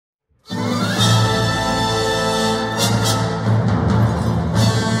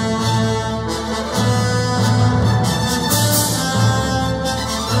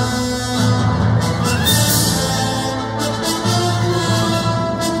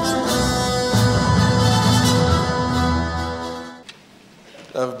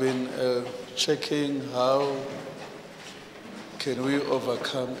I've been checking how can we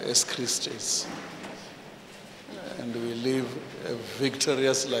overcome as Christians and we live a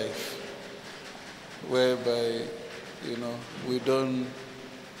victorious life whereby, we don't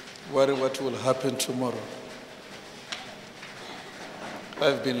worry what will happen tomorrow.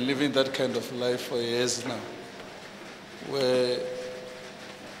 I've been living that kind of life for years now, where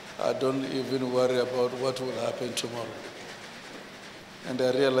I don't even worry about what will happen tomorrow. And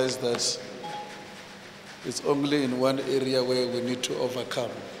I realize that it's only in one area where we need to overcome.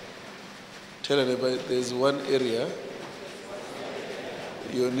 Tell everybody, there's one area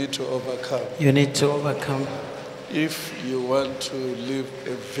you need to overcome. You need to overcome. If you want to live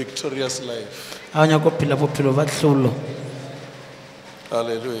a victorious life.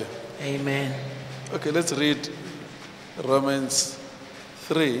 Hallelujah. Amen. Okay, let's read Romans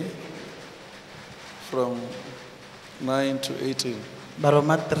 3 from 9 to 18.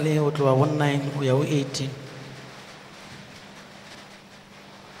 Baroma 3 9 uya 18.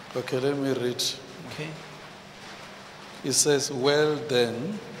 Okay, let me read. Okay. It says, well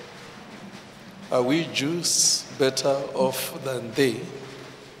then, are we Jews better off than they?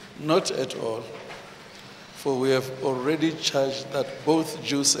 Not at all. For we have already charged that both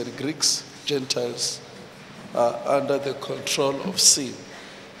Jews and Greeks, Gentiles, are under the control of sin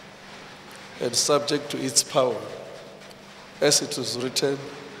and subject to its power, as it is written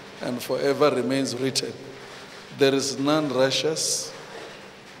and forever remains written. There is none righteous,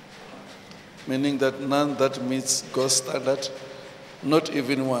 meaning that none that meets God's standard, not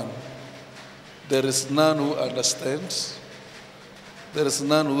even one. There is none who understands. There is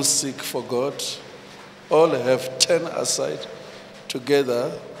none who seeks for God. All have turned aside.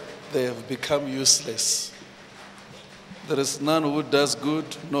 Together, they have become useless. There is none who does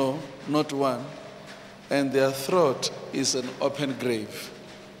good, no, not one. And their throat is an open grave.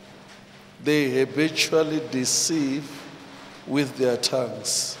 They habitually deceive with their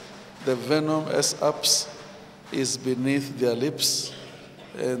tongues. The venom as ups is beneath their lips,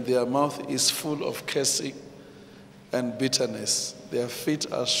 and their mouth is full of cursing and bitterness. Their feet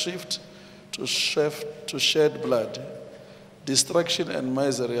are swift to shed blood. Destruction and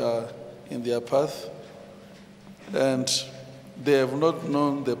misery are in their path, and they have not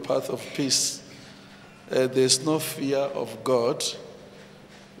known the path of peace. There is no fear of God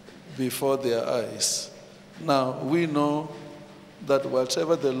before their eyes. Now, we know that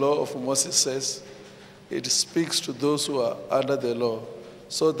whatever the law of Moses says, it speaks to those who are under the law,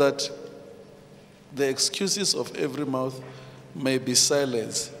 so that the excuses of every mouth may be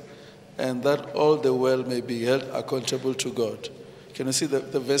silenced, and that all the world may be held accountable to God. Can you see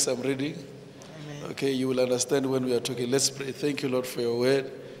the verse I'm reading? Amen. Okay, you will understand when we are talking. Let's pray. Thank you, Lord, for your word.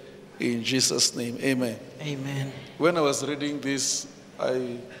 In Jesus' name, amen. Amen. When I was reading this,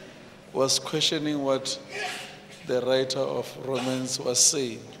 I was questioning what the writer of Romans was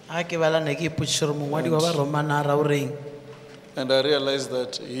saying. And I realized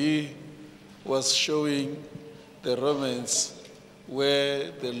that he was showing the Romans where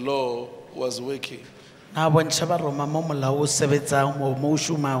the law was working. That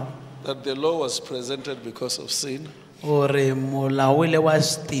the law was presented because of sin.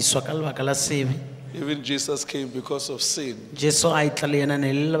 Even Jesus came because of sin.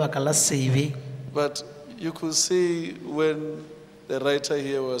 But you could see when the writer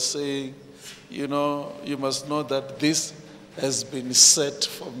here was saying, you must know that this has been set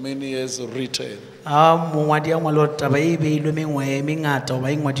for many years written.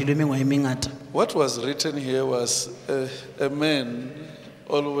 What was written here was a man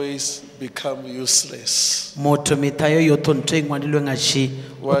always become useless. Why?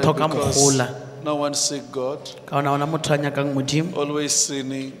 Because no one seek God, always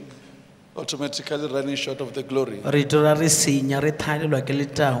sinning, automatically running short of the glory.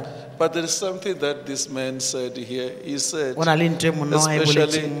 But there is something that this man said here. He said,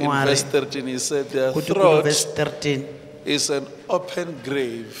 especially in verse 13, he said, their throat is an open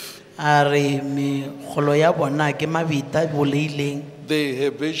grave. They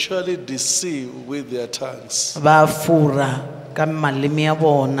habitually deceive with their tongues.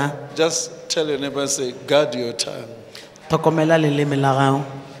 Just tell your neighbor, say, guard your tongue.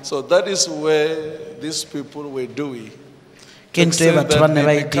 So that is where these people were doing. They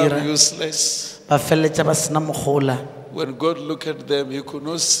become useless. When God looked at them, he could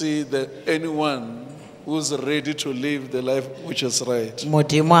not see that anyone who's ready to live the life which is right.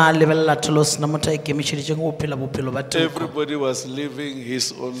 modimo a lebelela tholos na motho a ikemišeditšeng go phela bophelo ba toko Everybody was living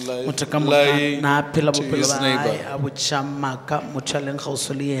his own life, motho ka moka lying na phela to bophelo his ba hae neighbor. a botša maaka motho a leng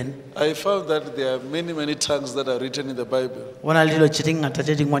kgauswi le yena I found that there are many tongues that are written in the Bible. go na le dilo tše dingata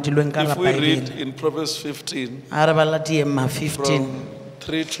tše di ngwadilweng ka If ra we read baebele in Proverbs 15, a re bala diema 15 from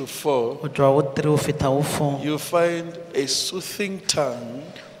 3 to 4, go tloa go 3 go feta go 4 you find a soothing tongue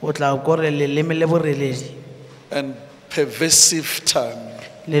o tla kore leleme le boreledi and perversive tongue.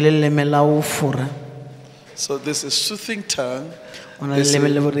 le leleme la go fura So there's a soothing tongue, go na le leleme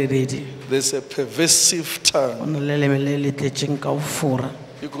le boreledi there's a perversive go tongue. na le leleme le le tletšeng ka go fura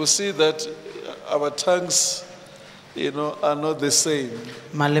You could see that our tongues, are not the same.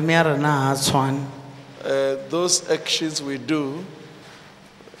 maleme a rena a tshwane Those actions we do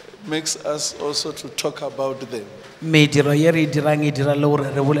makes us also to talk about them. mediro ye re e dirang e dira le gore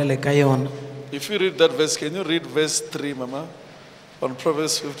re bolele ka yona If you read that verse, can you read verse 3, Mama? On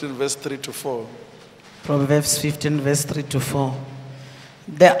Proverbs 15, verse 3 to 4. Proverbs 15 verse 3 to 4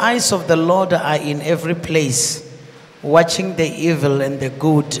 The eyes of the Lord are in every place, watching the evil and the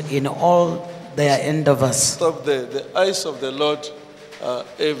good in all their endeavors. Stop there. The eyes of the Lord are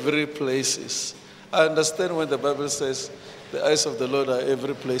every places. I understand when the Bible says the eyes of the Lord are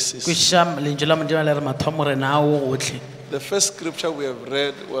every places. Kwiša lentswe la Modimo le re matho a morena a wo gotlhe. The first scripture we have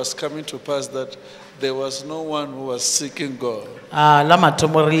read was coming to pass that there was no one who was seeking God. La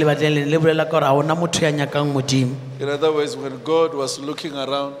mathomo re le batleng le bolela ka gore ga ona motho ya nyakang modimo In other words, when God was looking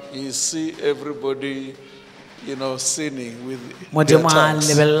around, he see everybody, sinning with their modimo a tongues.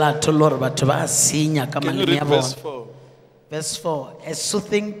 lebelela tho le gore batho ba a senya ka Can you maleme read ya verse bona 4? Verse 4 A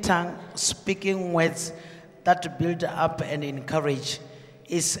soothing tongue speaking words that build up and encourage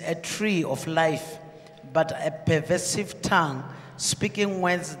is a tree of life, but a perversive tongue speaking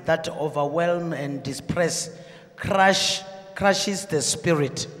words that overwhelm and depress crushes the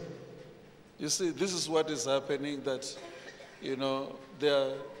spirit. You see, this is what is happening that, there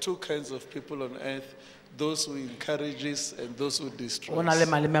are two kinds of people on earth, those who encourages and those who destroys. Go na le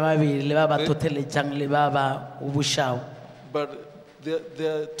maleme a mabedi, le ba ba thotheletšang le ba ba o bušago. But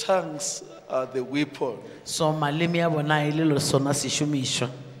their tongues are the weapon. So maleme ya bona e le lo sona sešomišwa.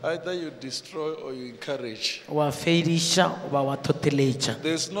 Either you destroy or you encourage. Wa fediša o ba wa thotheletša.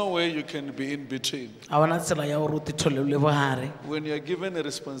 There's no way you can be in between. A bona tsela ya gore o thetholelwe bogare. When you are given a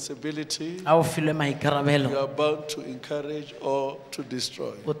responsibility, A o filwe maikarabelo. you are bound to encourage or to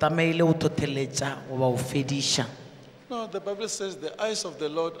destroy. O tamaile o thotheletša o ba o fediša. No, the Bible says the eyes of the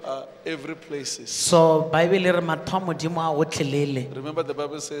Lord are every places. So Bible re matho a modimo a gotlhelele. Remember, the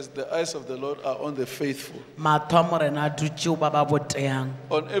Bible says the eyes of the Lord are on the faithful. Matho a morena a dutše o ba ba boteang.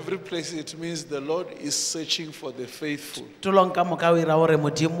 On every place, it means the Lord is searching for the faithful. Tulong ka moka o ira gore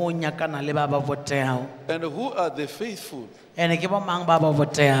modimo o nyakana le ba ba boteang. And who are the faithful? Ene ke bo mang ba ba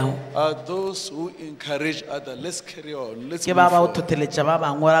boteang? Are those who encourage others. Let's carry on. Let's Ke move ba ba o forward. thotheletša ba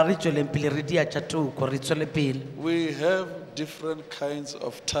bangwe ra re tšweleng pele re dia tša toko re tswele pele. We have different kinds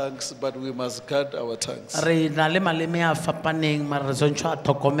of tongues, but we must guard our tongues. Re na le maleme a fapaneng mara re tshwanetse a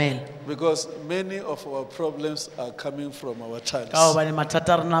tlhokomela. Because many of our problems are coming from our tongues. Ka gobane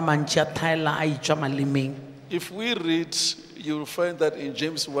mathata a rena mantši a thaela a itswa malemeng. If we read, you will find that in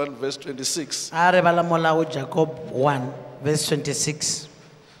James 1 verse 26. A re bala mola go Jacob 1 verse 26.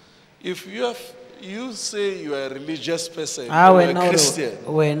 If you say you are a religious person, you A are a wena Christian,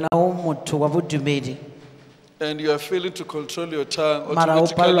 wena o motho wa bodumedi and you are failing to control your tongue, mara o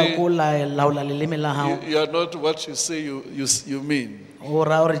palelwa ko automatically laola leleme la gago. you are not what you say you mean. O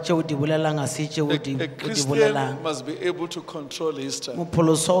ra gore tšeo di bolelang a se tšeo A di Christian bolelang. must be able to control his tongue.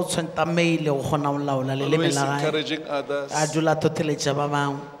 Mopholoso o tshwantameile go kgona go laola leleme Always la gae. encouraging others. A dula thotheletša ba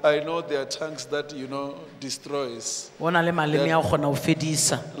bangwe. I know there are tongues that destroys. O na le maleme a go kgona go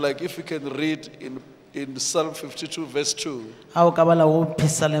fedisa. Like if you can read in Psalm 52 verse 2, A o ka bala go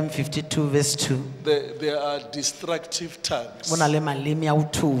Psalm 52 verse 2. there are destructive tongues. Go na le maleme a go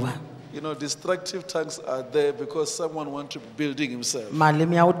thuba. Destructive tongues are there because someone wants to be building himself.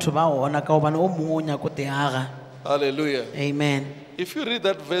 Maleme a go thuba ona ka gobane o mongwe o nyaka go te aga. Hallelujah. Amen. If you read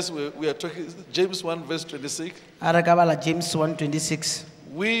that verse, we are talking James 1 verse 26. A re ka bala James 1:26.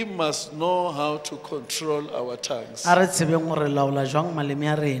 We must know how to control our tongues. A re tsebeng gore laola jwang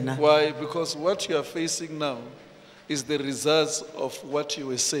maleme a rena. Why? Because what you are facing now is the results of what you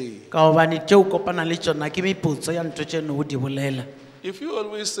were saying. Ka gobane tšeo kopana le tšona ke meputso ya ntho tšeno o di bolela. If you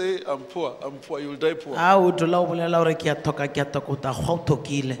always say, I'm poor, you will die poor. A o dula o bolela gore ke a thoka o ta gwa o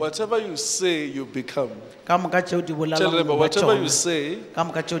thokile. Whatever you say, you become. Ka moka tšeo di Tell them, bolelang o ba whatever you tšona. say, Ka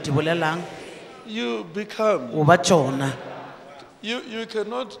moka tšeo di bolelang you become. o ba tšona. You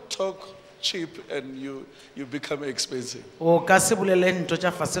cannot talk cheap and you become expensive. O ka se bolele ntho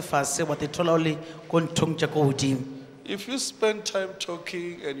tša fase-fase wa te thola o le ko nthong tša ko godimo. If you spend time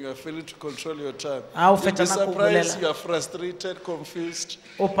talking and you are failing to control your tongue, Ah, o you'll be fetša nako o surprised bolela. you are frustrated, confused.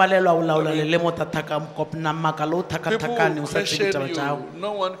 O palelwa o laola lelemo na makala o People thakathakane will o sa tsebe question taba tša you.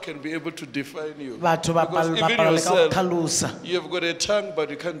 No one can be able to define you. batho ba Because even palelwa le ka go yourself, tlhalosa you have got a tongue, but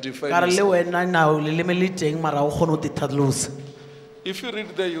you can't define ka re le yourself. wena nao leleme le teng mara o kgone go te tlhalosa. If you read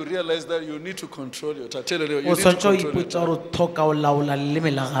there, you realize that you need to control your tongue. Tell you O need to swantse o control your ipotsa tongue. gore o thoka o laola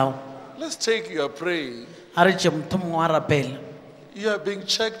leleme la gago. Let's take your praying. A re tšee motho mongwe a rapela You are being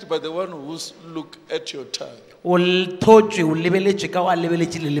checked by the one who's look at your tongue. o thotswe o lebeletšwe ka go a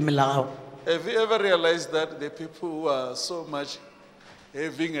lebeletše leleme la gago. Have you ever realized that the people who are so much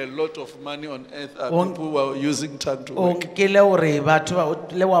having a lot of money on earth are On- people who are using tongue to O work? nkile gore batho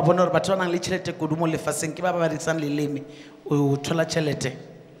ba le wa bona gore batho ba nang le tšhelete kudu mo lefaseng ke ba ba berekisang leleme o thola tšhelete.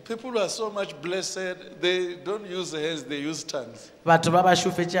 People who are so much blessed, they don't use hands, they use tongues. Batho ba ba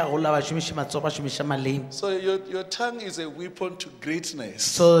šofetše gagolo ba šomiše matsogo ba šomiša maleme. So your tongue is a weapon to greatness.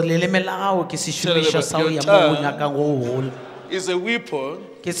 So leleme la gago ke sešomišwa sa go ya mo o nyakang go gola. It's a weapon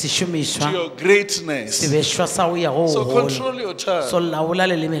Ke to sešomišwa your greatness. sebešwa sa go ya go So gola. control your So tongue. laola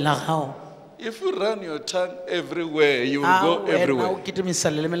leleme la gago. If you run your tongue everywhere, you will A go wena everywhere. o ketemisa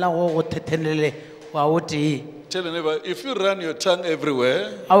leleme la go go thethenele wa o tee. Tell your neighbor, if you run your tongue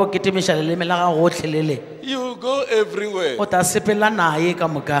everywhere, A o ketemiša leleme la gago gotlhelele you will go everywhere. o ta sepela naye ka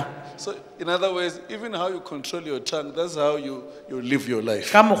moka. So, in other words, even how you control your tongue, that's how you live your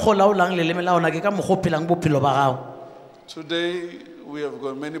life. Ka mokgwa o laolang leleme la ona ke ka mokgwa o phelang bophelo ba gago. Today, we have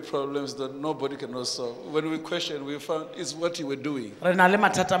got many problems that nobody can solve. When we question, we found it's what you were doing. Re na le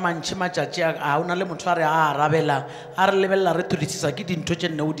mathata mantši matšatši a ga ona le motho a re a arabelang a re lebelela re thodisisa ke dintho tše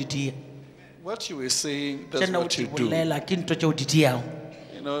nne o di dia What you were saying, tše that's nne o what di you do. bolela ke ntho tše o di diago.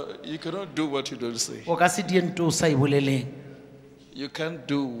 You know, you cannot do what you don't say. O ka se die ntho o sa e boleleng, You can't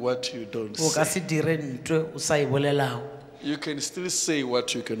do what you don't o ka say. se dire ntho o sa e bolelago. You can still say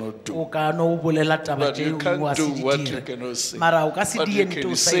what you cannot do. O ka no o bolela taba But tše you o can't a se do di what you dire cannot say. mara o ka se But die you ntho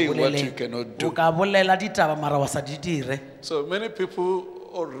can o sa say e what you cannot boleleng. do. O ka bolela ditaba mara wa sa di dire. So many people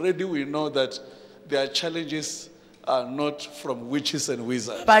already we know that their challenges are not from witches and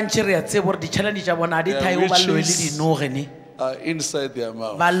wizards, Bantši re a tsebe gore di-challenge tša bona di Their thai go baloi le riches. dinogene. are inside their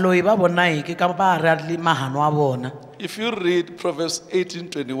mouth. Baloi ba bona e ke ka ba re le magano a bona. If you read Proverbs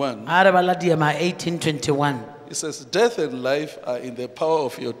 18:21, A re bala diema 18:21. it says, "Death and life are in the power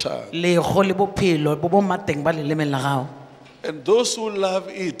of your tongue, Lego le bophelo bo bo mateng ba leleme la gago. and those who love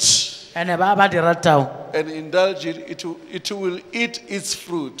it Ene ba di ratao. and indulge it will eat its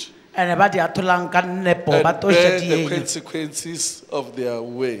fruit Ene ba di atolang ka nepo ba and to bear ja the dienyo. consequences of their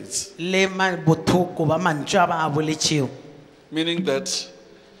ways." Le ma bothoko ba mantšu a ba a boletšego. Meaning that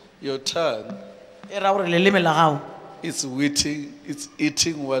your tongue E ra gore leleme la gago is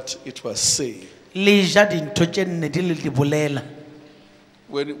eating what it was saying. le ja dintho tše nne di le di bolela.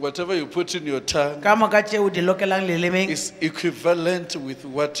 Whatever you put in your tongue Ka moka tšeo di lokelang lelemeng is equivalent with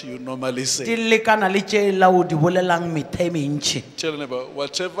what you normally di say. lekana le tše la o di bolelang metha e mentši. Tell them about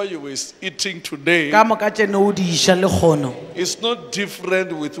whatever you were eating today Ka moka tše ne o di iša le kgono. is not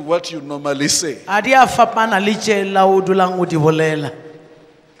different with what you normally say. A di a fapana le tše la o dulang o di bolela.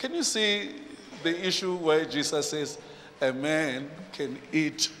 Can you see the issue why Jesus says a man can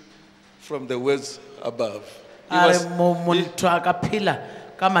eat from the words above? A re motho a ka phela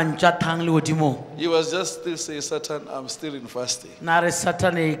ka mantšu a thang le godimo. He was just still saying, Satan, I'm still in fasting. Na re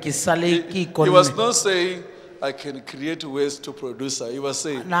satane ke sale ke He was ikonne. not saying, I can create ways to produce. He was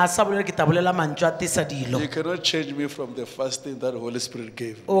saying, Na sa bolele ke ta bolela mantšu a tisa dilo. you cannot change me from the fasting that the Holy Spirit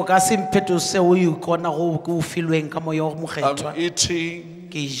gave. O ka se mphetose o ikona go ke o filweng ka moya o mokgethwa. I'm eating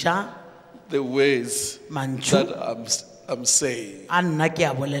Ke ja the ways mantšu that I'm saying. a nna ke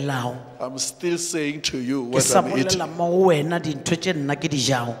a bolelago. I'm still saying to you Ke what sa I'm eating. bolela mo go wena dintho tše nna ke di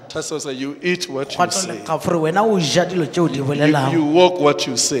jago. That's why I say you eat what you Kgwato say. le kafore wena o ja dilo tšeo di You bolelago. walk what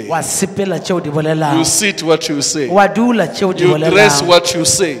you say. Wa sepela tšeo di You bolelago. sit what you say. Wa dula tšeo di You dress bolelago. what you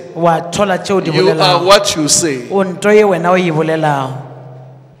say. Wa thola tšeo di You are bolelago. what you say. O nto ye wena o e bolelago.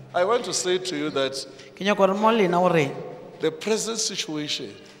 I want to say to you that Ke nyaka gore mo lena gore the present situation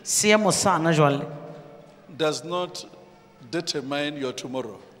seemo sa na jwale does not determine your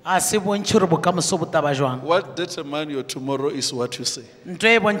tomorrow. a se bontšhe gore bokamoso bo taba jwang. What determines your tomorrow is what you say. Ntho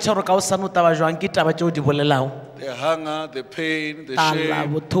e bontšha gore kaosane o taba jwang ke taba tšeo di bolelago. The hunger, the pain, the Tala, shame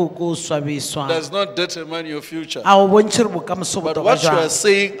bothoko, swabiswa. does not determine your future. A o bontšhe gore bokamoso bo But taba what you are jwang.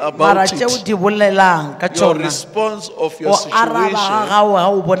 saying Mara about tšeo it, di bolelang ka your tšona. response of your O araba ga situation gago ga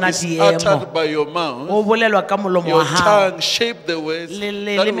o bona is diemo. uttered by your mouth. O bolelwa ka molomo Your wa gago. tongue shape the words that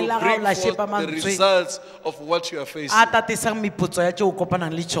leleme la will gago bring la forth shepa the mantswe. results of what you are facing. A tatisang meputso ya tšeo o kopanang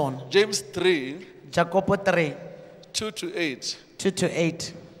le tšona. James 3, Jakobo 3, 2 to 8. 2 to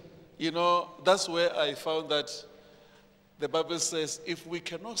 8. You know, that's where I found that the Bible says if we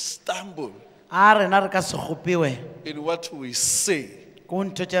cannot stumble A rena re ka se gopiwe in what we say, ko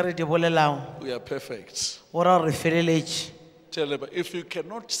ntho tše re di bolelago we are perfect. o ra re feleletše. Tell them, if you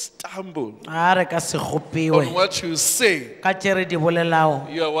cannot stumble A re ka se on gopiwe what you say, ka tše re di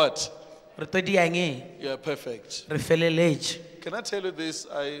bolelago you are what? re to diang You are perfect. re feleletše. Can I tell you this?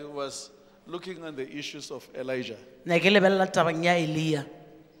 I was looking on the issues of Elijah. Ne ke lebelela tabang ya Elia.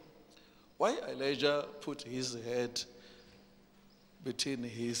 Why Elijah put his head between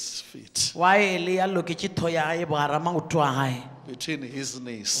his feet, Wa Elia loketše tho ya gae bogara maoto a gae between his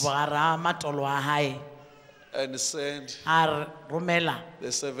knees, bogara matolo a gae and sent a re romela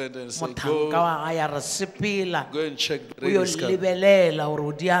the servant and said, mothanka wa gae a re sepela go and check the o yo rain is coming. lebelela gore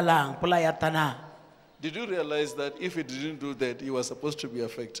o dialang pola ya tana. Did you realize that if he didn't do that, he was supposed to be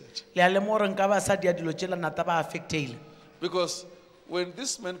affected? Le a lemo gore nka ba sa dia dilo tšela nata ba affecteile. Because when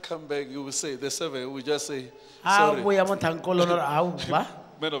this man come back, you will say, the servant will just say, A sorry, boya mothanka o lone gore aowa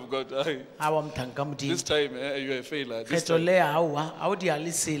man of God, a wa mothanka this modimo. time you are a failure. This Kgetho time, le aowa a o dia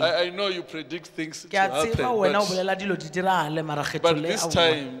le sele. I know you predict things to Ke a happen, tseba wena o but, bolela dilo di diragale mara kgetho but le this aowa.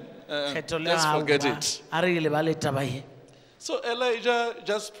 time, Kgetho le let's forget aowa it. a re lebale taba ye. So Elijah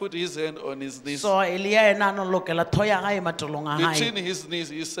just put his hand on his knees. So Elia ena a no lokela tho ya gae matolong a Between gae. his knees,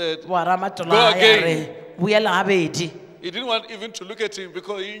 he said, Bogara matolo Go a gae a again. re boela gabedi. he didn't want even to look at him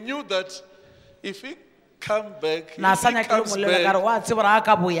because he knew that if he come back, Na if sa he nyake le comes mo lebe ka re back, wa tseba gore a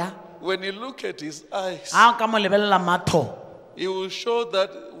ka boya when you look at his eyes, a ka mo lebelela matho he will show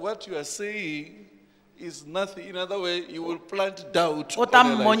that what you are saying is nothing. In other words, you will plant doubt o ta on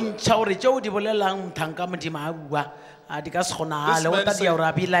Elijah. mmontšha gore tšeo di bolelang mothanka modimo a bua a di ka se kgonagale o man ta dia said- gore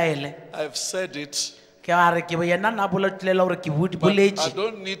a bilaele. I've said it, Ke a re ke bo yena na boletulela gore ke but I boletše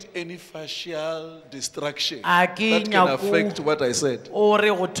don't need any facial distraction A ke that can nyako- affect what I said. o re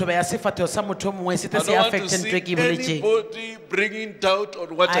go thobea sefateo sa motho o mongwe se I te se don't want to affecte see ntho e ke boletšeng. anybody bringing doubt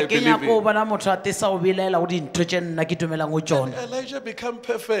on what I A ke believe nyako o in. bona motho a tesa go bilaela go dintho tše nna ke dumelang go tšona. Elijah become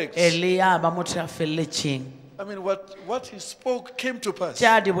perfect. Elia ba motho a feleletšeng I mean, what he spoke came to pass.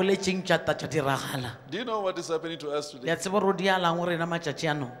 tše a di boletšeng tša ta tša diragala. Do you know what is happening to us Le today? a tseba gore o dialang go rena matšatši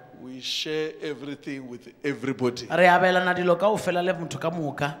ano We share everything with everybody. re abelana dilo ka o fela le motho ka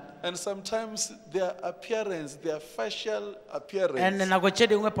moka. And sometimes their appearance, their facial And appearance nako tše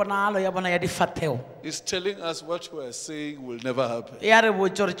dingwe ponagalo ya bona ya difateo is telling us what we are saying will never happen. ya re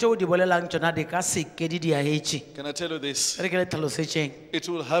botse gore tšeo di bolelang tšona di ka seke di diagetše. Can I tell you this? Re ke le tlhalosetšeng It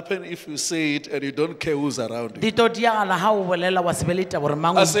will happen if you say it and you don't care who's around you. di tlo diagala ga o bolela wa sebeleta gore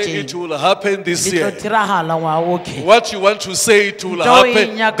mang o I say it ntšeng will happen this di tlo year. diragala ngwa okay. What you want to say, it will Ntho o e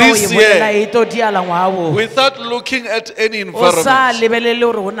happen nyaka o e this bolela year e tlo diala ngwa bo. without looking at any O sa environment. lebelele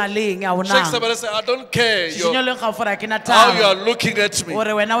gore go na le eng a Shake bonang. somebody and say, I don't care Senyong le ga fora ke na how you taba are looking at me. gore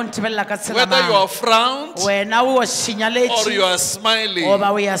wena o nthebelela ka Whether you are tshelamang. frowned Wena o or you šinyaletse are smiling.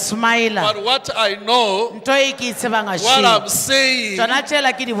 goba o ya smila. But what I know, Ntho e ke e tsebang a what I'm šeng saying, tsona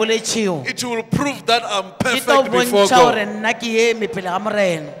tšela ke di boletšego it will prove that I'm di tlo perfect before bontšha gore God. nna ke ye mepele ga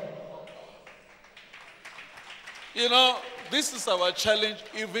morena. You know, this is our challenge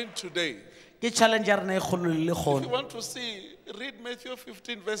even today. Ke challenge ya rena e kgolo le If you kgolo. want to see, read Matthew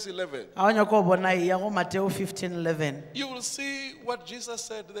 15, verse 11. A o nyaka o bona e ya go Mateo 15:11. You will see what Jesus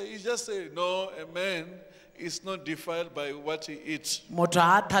said there. He just said, no, a man is not defiled by what he eats. Motho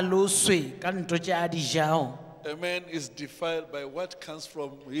a tlhaloswe ka ntho tše a di jago. A man is defiled by what comes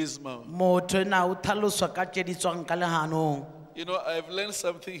from his mouth. Motho na o tlhaloswa ka tše di tswang ka leganong. You know, I've learned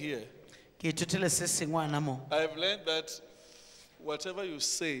something here. Ke ithutile se sengwe ana mo. I've learned that whatever you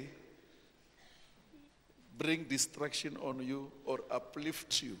say bring distraction on you or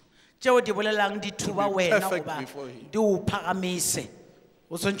uplift you. Tšeo di bolelang di thuba be wena perfect goba before him. di o phagamise.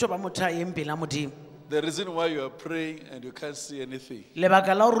 O swantse o ba motho a eng pele a Modimo. The reason why you are praying and you can't see anything,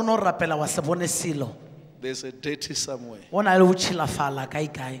 Lebaka la gore no rapela wa se bone selo. there's a dirty somewhere. O na le go tšhilafala kae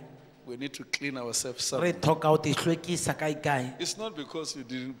kae. we need to clean ourselves re somewhere. tlhoka ho te hlwekisa kae. It's not because you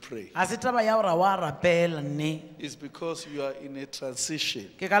didn't pray. Ha se taba ya hore wa rapela nne. It's because you are in a transition.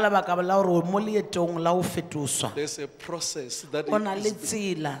 Ke ka lebaka la hore o mo leetong la ho fetoswa. There's a process that O na le is,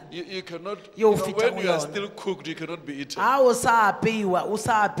 tsela. you cannot, Yo when fetang you are yona. still cooked, you cannot be eaten. Ha o sa apeiwa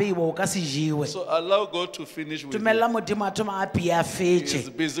o ka se jewe. So allow God to finish with you. Tumella modimo a thoma a pia a He is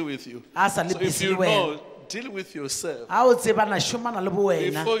fetse. busy with you. A sa le So if busy you le wena. know, deal with yourself Ha o tsebana shomana le bo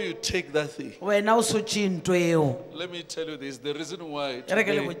wena. before you take that thing. Wena o sotse ntwe eo. Let me tell you this, the reason why E re ke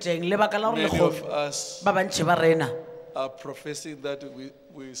le today botjeng lebaka la hore le many kgone of us ba bantši ba rena. are professing that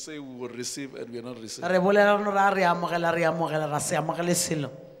we say we will receive and we are not receiving. Re bolela hore re amogela ra se amogele selo.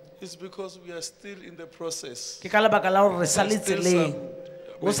 It's because we are still in the process. Ke ka lebaka la hore re sa le There's still tseleng. some,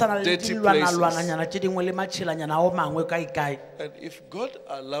 O sa na le dirty dilwana-lwananyana tše dingwe le matšhelanyana o mangwe kae. And if God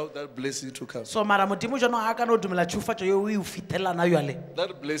allowed that blessing to come, So mara modimo jwanong a ka no dumela tšhofatšo yeo o e fitlhelana jwale.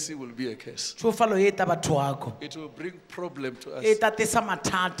 that blessing will be a curse. Tšhofalo ye e ta batho wako. It will bring problem to us. E tatisa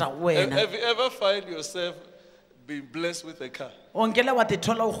mathata ho wena. Have you ever find yourself being blessed with a car O nkele wa te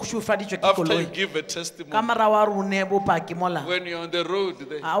thola o tšhofaditšwe ke after you koloi. give a Ka testimony? mara wa re o ne bopaki mola. When you're on the road,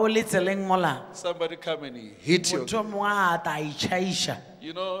 Ha o le tseleng mola. somebody come and hit you. Motho mongwe a ta itšhaiša.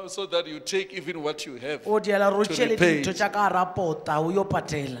 You know, so that you take even what you have. O diela ro To tšele repay dintho it. tša ka hara pota o yo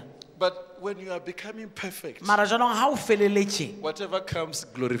patela. But when you are becoming perfect, Mara jwanong ha o feleletše. whatever comes,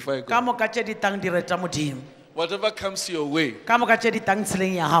 glorify Ka God. moka tše di tang di reta modimo. Whatever comes your way, Ka moka tše di tang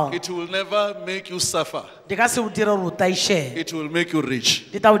tseleng ya hao. it will never make you suffer. Di ka se o dire hore o taišege. It will make you rich.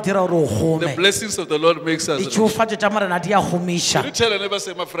 Di ta o dira hore o The gome. blessings of the Lord makes us rich. Ditšhofatšo tša morena di a Can you gomiša. tell a neighbor,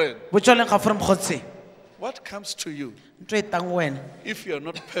 say, my friend, Botšoleng ga fore mokgotse. what comes to you Ntho e tang wena. if you are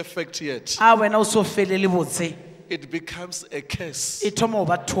not perfect yet? A wena o so felele botse. It becomes a curse. E thoma o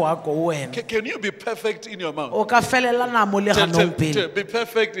ba thoako ho wena. Can you be perfect in your mouth? O ka felela na mo leganong pele. Be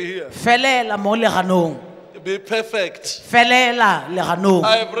perfect here. Felela mo leganong. Be perfect. Felela leganong.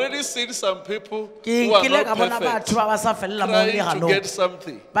 I have already seen some people Ke who are nkile not ka bona perfect batho ba ba sa felela mo trying to leganong. get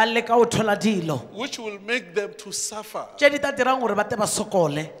something Ba leka ho thola dilo. which will make them to suffer, Tše di ta dirang gore ba te ba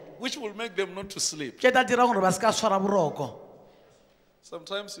sokole. which will make them not to sleep. Tše ta dirang gore ba se ka swara boroko.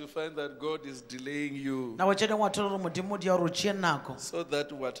 Sometimes you find that God is delaying you Nako tše dingwe wa thola gore modimo di a gore o tšee nako. so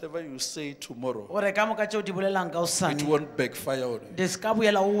that whatever you say tomorrow, Gore ka moka tšeo di bolelang ka it osane. won't backfire on you. Di se ka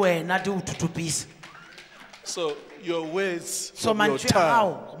boela ho wena di o thutupisa. So your words So from your mantswe a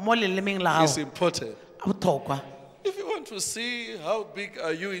tongue gago mo lelemeng la is gago important. a bohlokwa. If you want to see how big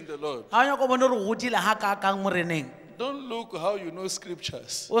are you in the Lord, Ga o nyaka o bone gore o godile ga ka kang moreneng. don't look how you know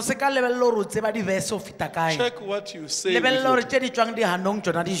scriptures. O se ka lebelela gore o tseba dibese o feta kae. Check what you say. with Lebelela your- gore tše di tswang dihanong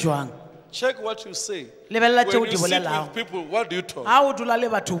tšona di jwang. Check what you say. Lebelela When tšeo you di sit bolelago. with people, what do you talk? Ga o dula le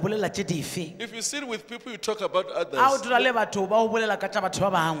batho o bolela tše dife. If you sit with people, you talk about Ga o others. dula le batho ba o bolela ka tša batho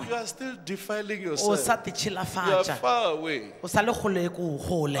ba bangwe. You are still defiling O sa yourself. te You are tšhilafatša. far away. O sa le kgole ko o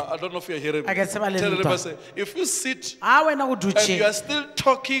gole. I don't know if you're hearing me. I can say Tell ba le the neighbor, ntwa. say, if you sit Ga wena o and you are dutše still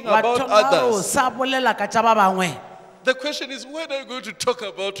talking wa about thola o others, sa bolela ka tša ba bangwe. the question is, when are you going to talk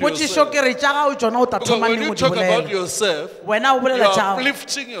about Potšišo yourself? ke re tša gago tšona o ta Because thoma when neng you o di talk about bolela. yourself, Wena o you bolela are tša gago.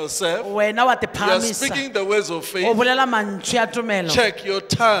 uplifting yourself. Wena wa te You are phahamisa. speaking the words of O faith. bolela mantšu a tumelo. Check your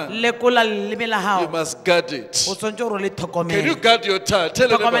tongue. Lekola leleme la You gago. must guard it. O tshwanetse gore le Can you tlhokomele. guard your tongue? Tell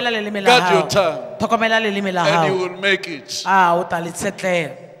the Tlhokomela neighbor, leleme la guard your gago. tongue, Tlhokomela leleme la and you gago. will make it. O ta le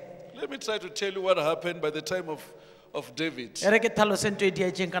tshetlega. Let me try to tell you what happened by the time of David. E re ke tlhalose ntho e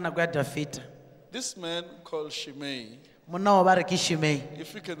diaetseng ka nako ya Dafita. This man called Shimei, Monna wa ba re ke Shimei.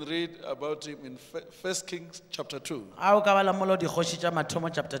 if you can read about him in 1 Kings chapter 2, A o ka bala molo dikgoši tša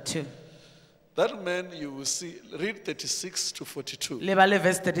mathomo chapter 2. that man you will see, read 36 to 42. Le ba le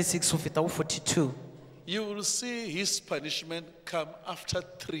verse 36 ho feta ho 42. You will see his punishment come after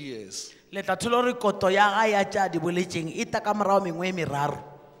 3 years. Le tla thola gore koto ya ga ya tša di boletšeng e ta ka morago mengwe e meraro.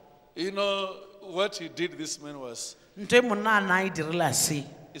 You know what he did, this man was, Ntho e monna a na e direla se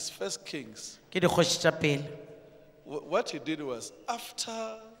it's 1 Kings. ke dikgoši tša pele. What he did was, after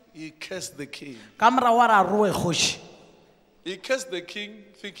he cursed the king, Ka morago a re a roe kgoši. he cursed the king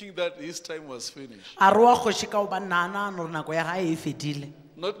thinking that his time was finished, A roa kgoši ka goba naanana gore nako ya gae e fedile.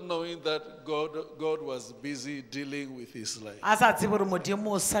 not knowing that God was busy dealing with his life. A sa tsebe gore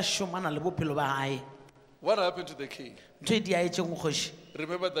modimo o sa šomana le bophelo ba gae. What happened to the king? Ntho e diaetseng go kgoši.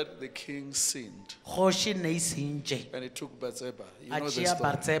 Remember that the king sinned Kgoši ne e sentše. and he took Bathsheba. You A know the tšea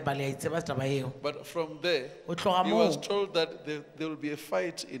story. Batseba le a itseba taba eo. But from there, O tloga he was moo told that there will be a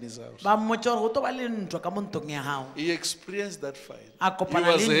fight in his house. ba mmotse gore go to ba le ntwa ka mo ntong ya gago. He experienced that fight. A He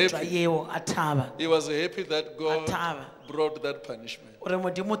kopana was le ntwa happy. eo a thaba. He was happy that God thaba. brought that punishment. Gore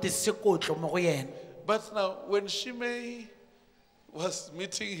modimo te sekotlo mo go yena. But now, when Shimei was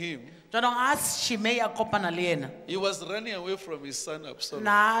meeting him, jaanong a Shimei a kopana le ena he was running away from his son Absalom.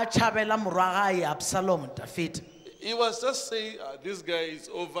 na a tšhabela morwa gae Absalom David He was just saying, this guy is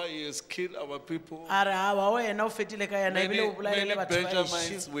over, he has killed our people. a re aba wena o fetile ka yena ebile o bolaile Many batho ba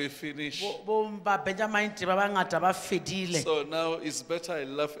Benjamites ešo were finished. ba Benjamite ba bangata ba fedile So now it's better I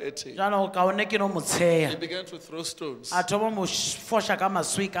laugh at him. jaanong kaone ke no mo He tsheya began to throw stones. a thomo mo foša ka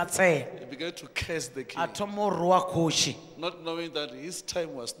maswi ka tsheya He began to curse the king, a thomo roa kgoši not knowing that his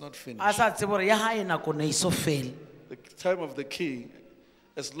time was not a finished. sa tsebe gore ya gae nako ne iso fele The time of the king,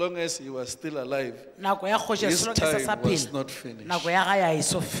 as long as he was still alive, nako ya kgoši his se lo ke se sa time was phela not finished. nako ya gae a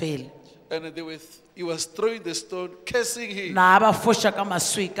iso fele And he was throwing the stone, cursing him, na ba foša ka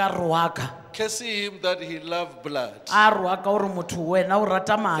maswi ka roaka cursing him that he loved blood, a roaka gore motho wena o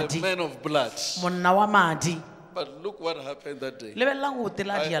rata the madi man of blood. monna wa madi But look what happened that day. lebelelang go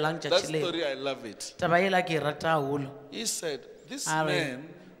tela dialang That tšatši leo story, I love it. taba ela ke e rata haholo He said, this a re man,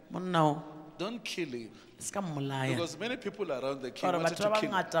 monna o don't kill him. se ka mmolaya Because many people around the king gore wanted batho ba to kill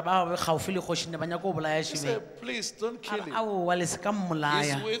him. bangata ba be gaufi le kgoši ne ba nyaka go bolaya He Shimei said, please don't kill him. aowa le se ka He's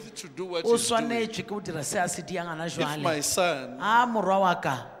mmolaya worthy to do what o he's doing. swanetšwe ke go dira se a se diang ana If my jwale son, a morwa wa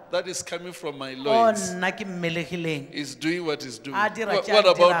ka that is coming from my o loins, nna ke mmelegileng is doing what he's doing, a dira what, tše what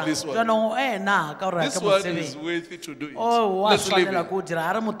a about this dirang one? jaanong ena ka gore a This ke mo one is tsebeng worthy to do it. o wa Let's leave swanela it. ke o dira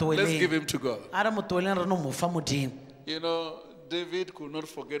a re Let's give motoweleng him to God. a re motoweleng re no mo fa modimo You know, David could not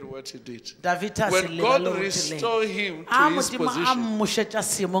forget what he did. David a se When lela God le go tileng restored him a to his modimo a position mmošetša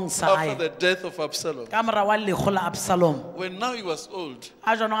seemong sa after gae the death of Absalom, ka mora wa lego la Absalom when now he was old,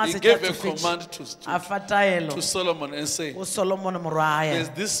 a jaanong a he se gave tša a tsofetše command a fa taelo to Solomon and say, o Solomon morwa there's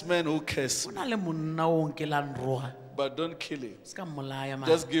gae this man who cursed o me, na le monna o nkelang roga but don't kill him. se ka mmolaya ma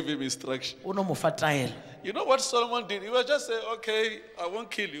Just give him instruction. o no mo fa taelo You know what Solomon did? He was just saying, okay, I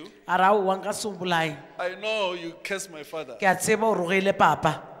won't kill you. a re aowa nka se o bolae I know you cursed my father. ke a tseba o rogeile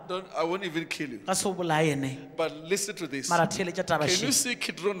papa I won't even kill you. ka se o bolae ene But listen to this. mara theeletša taba Can you še see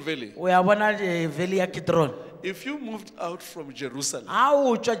Kidron Valley? o ya bona valley ya Kidron If you moved out from Jerusalem a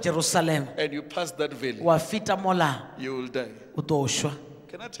o tšwa Jerusalem and you pass that valley, wa fita mola you will die. o tlo šwa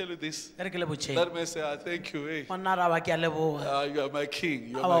Can I tell you this? e re ke le botšheng That man say, I thank you. Hey, monna ra ba ke a leboga you are my king.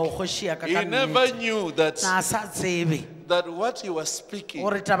 You a are ba my o king. kgoši ya ka He ka never nnete knew that, na a sa tsebe that what he was speaking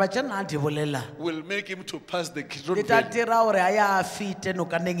gore taba tše nna a di bolela will make him to pass the di Kidron tla Valley. dira gore a ya a fite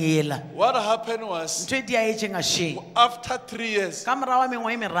nokaneng ela What happened was, ntho e di a etšeng a šeng after 3 years, ka morago wa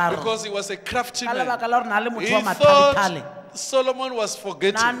mengwe e meraro because he was a crafty ka man, lebaka la gore na le he motho wa thought mathalethale Solomon was na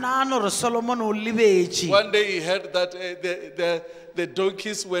forgetting. nano gore Solomon o lebetše One day he heard that the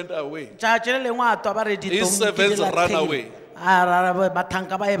donkeys went away. tšatši le lengwe a twa ba re His servants ran away.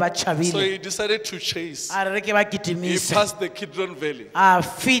 bathanka ba e ba So tšhabile he decided to chase. a re re ke ba He kitimise passed the Kidron Valley. a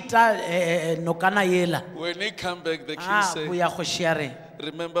fita nokana ela When he come back, the king a said, boya kgoši ya re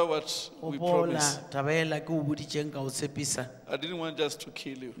remember what we gopola promised. taba ela ke o boditšeng ka o tshepisa I didn't want just to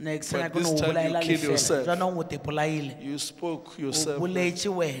kill you. ne ke se But nyake no this o time bolaela you kill lefela yourself. jaanong o tepolaile You spoke o yourself. boletše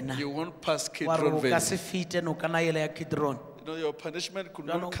wena You won't pass wa re Kidron o ka Valley. se fite nokana ela ya Kidron You know, your punishment could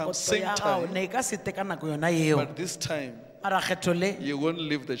jaanong not come koto same ya gago time. ne e ka se te ka nako yona eo But this time, mara kgetho le you won't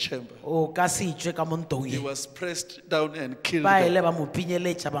leave the chamber. o ka se itšwe ka mo ntong He e was pressed down and killed. ba them. ele ba mo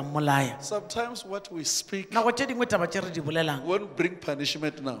pinyeletša ba mmolaya Sometimes what we speak nako tše dingwe taba tše re di bolelang won't bring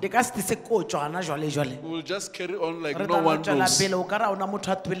punishment now. di ka se tise kotso gana jwale We will just carry on like re no tla one tšwela knows. pele o ka ra ona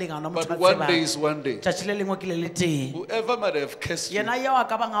motho a tweleng a ona motho But a one day tsebang is one day. tšatši le lengwe ke le le teng Whoever might have cursed you yena yeo a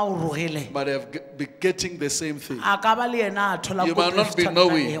ka bang a o rogile might have be getting the same thing. a ka ba le yena a thola You might not be koto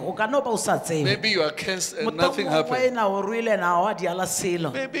knowing. o ka no ba o sa tsebe Maybe you are cursed and motho nothing mongwe happened. ena o ruile na o a diala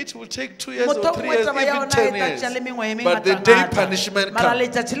selo Maybe it will take 2 years or motho 3 mongwe years, taba ya even ona 10 e tla tša le mengwe e years. But the day punishment mara comes,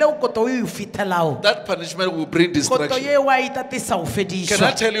 letšatši leo koto o e fithelao that punishment will bring koto distraction. ye wa itatisa go Can I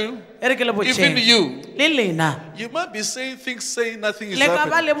fedišwa tell you? e re ke le Even botšeng you, le lena you might be saying things, saying nothing is le ka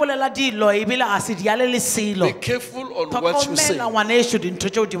ba happening. le bolela dilo ebile a se diale le selo Be careful on what you say. tlhokomela ngwaneso dintho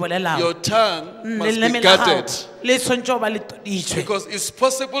tšeo di bolelago Your tongue must be leleme la gago guarded. le tshwantse go ba le toditšwe Because it's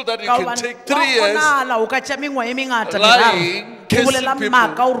possible that you ka can gobane take wa 3 years kgonala o ka tšea mengwe e mengata lying, meraro o cursing bolela people,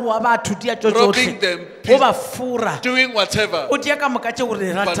 maaka o rua batho dia tso robbing tsotlhe them, o ba fura doing whatever. o dia ka moka tše o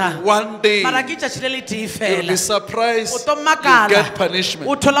re But ratang one day, mara ke tšatši le le tee you'll fela be surprised o to you makala get punishment.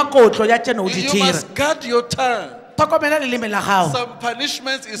 o thola kotlo ya tsene o di You dira must guard your tongue. tlhokomela leleme la gago Some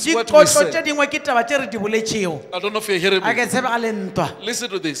punishments is what we dikotlo tše say. dingwe ke taba tše re di boletšego I don't know if you're hearing a ke me. tsebe ga le ntwa Listen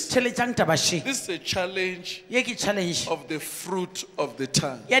to this. tšheletšang taba še This is a challenge ye ke challenge of the fruit of the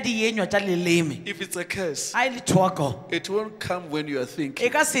tongue. ya dienywa tša leleme If it's a curse, a e le thoako it won't come when you are e thinking.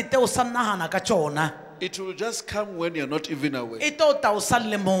 ka sete o sa nagana ka tšona It will just come when you're not even aware. e tlo ta o sa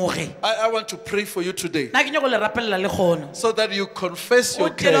lemoge. I want to pray for you today Nna ke nyako le rapella le kgono. so that you confess O your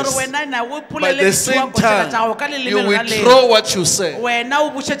tshela case. gore wena na o By ipolele the dithuwa same ko tshela tsa time, gago ka leleme you lona le. withdraw what you say. Wena o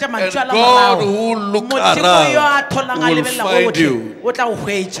bušetša And mantšu a la God morago. who look Modimo yo a around tholang a will lebelela find gotlhe, you. o tla o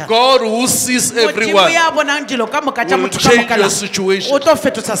hwetša. God who sees Modimo everyone. ya bonang dilo ka moka tša will motho ka change moka your la, situation. o tlo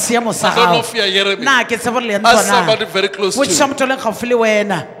fetoša seemo sa I don't know gago. if you are hearing me. Na ke tsebe gore le eng Ask tsona. somebody very close to Botšiša you. motho o leng gaufi le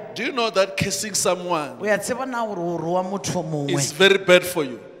wena. Do you know that kissing someone O ya tseba na gore o roa motho o mongwe is very bad for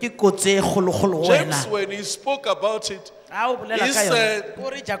you? ke kotsi e kgolokgolo go James, wena. when he spoke about it, A o bolela He ka yona. said, Ko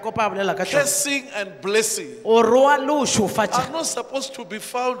re Jacob a bolela ka tsona. cursing and blessing O roa le o šofatša. are not supposed to be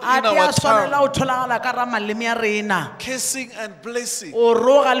found A in di a our swanela tongue. o tholagala ka ra maleme a rena. Cursing and blessing O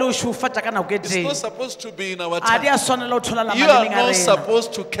roga le o šofatša ka nako e is not teng. supposed to be in our A tongue. di a swanela o tholala You are malemeng a not rena.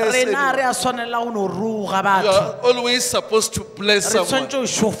 supposed to curse Rena anyone. re a swanela o no ruga You batho. are always supposed to bless Re someone. tshwanetse o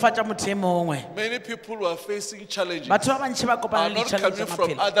šofatša motho e mongwe. Many people who are facing challenges Batho ba bantši ba are kopana le not di-challenge coming tsa from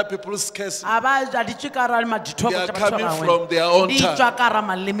maphelo. other people's cursing. A ba a di tswe ka hara madithoko They are tša batho ba coming bangwe. from their own Di tongue. tswa ka hara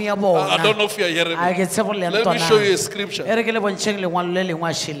maleme ya bona. I don't know if you are hearing A me. ke tsebe gore le Let me ntona. show you a scripture. E re ke le bontšheng lengwalo le lengwe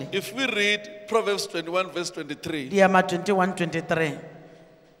a šele. If we read Proverbs 21 verse 23, Diama 21:23.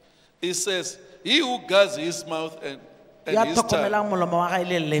 it says, he who guards his mouth Ya and his tongue, tlhokomelang molomo wa gae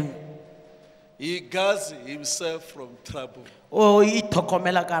le leleme. he guards himself from trouble. O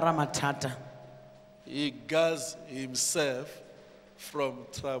itlhokomela ka hara mathata. He guards himself from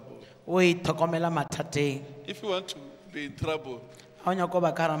trouble. O itlhokomela mathateng. If you want to be in trouble, Ha o nyaka go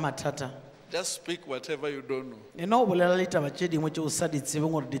ba ka hara mathata. just speak whatever you don't know. E no o bolela le taba tše dingwe tše o sa di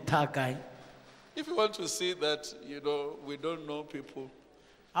tsebeng gore di thaa kae. If you want to see that, we don't know people,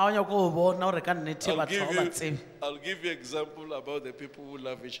 Ha o nyaka go bona gore ka nnete I'll batho give ga ba you, tsebe. I'll give you example about the people who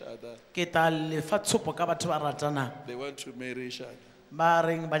love each other. Ke tla lefa tshopo ka batho ba ratanang. They want to marry each other. Ba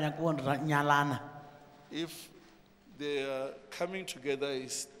reng ba nyaka go nyalana. If they are coming together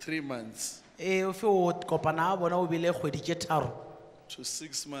is 3 months E o fe o kopana a bona o bile kgwedi tše tharo. to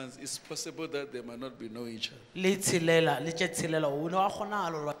 6 months, it's possible that they might not be know each other. Le tshelela le tše tshelela o ne wa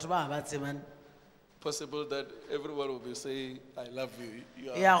kgonagala gore batho ba ba tsebane. Possible that everyone will be saying, I love you.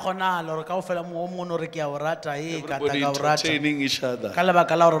 You E are a kgonagala gore ka o fela mongwe o mongwe o re ke a o rata e ka ta everybody ka o rata. entertaining each other. Ka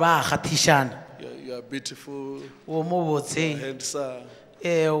lebaka la gore ba a kgathišana. You are beautiful, O mo botse. handsome.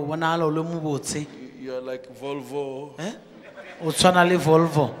 O bonagala o le mo botse. You are like Volvo. O tshwana le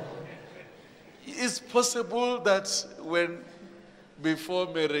Volvo. It's possible that before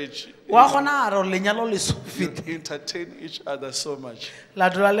marriage, Wa kgonagala gore lenyalo le so you fete. entertain each other so much, La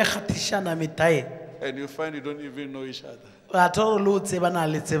dula le kgathišana metae. and you find you don't even know each other. Batho gore le o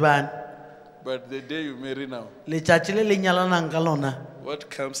tsebana le tsebane. But the day you marry now, Letšatši le le nyalanang ka lona. what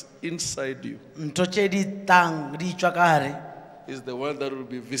comes inside you Ntho tše di tang di tšwa ka gare. is the one that will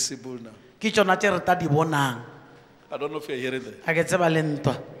be visible now. Ke tšona tše re ta di bonang. I don't know if you're hearing that. A ke tseba le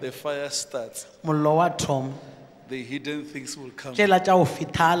ntwa. The fire starts. Mollo wa thoma. The hidden things will come. Tšela tša go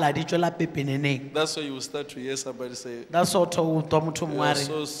fithala di tšwela pepeneneng. That's why you will start to hear somebody say, That's what o twa motho you mongwe are a re.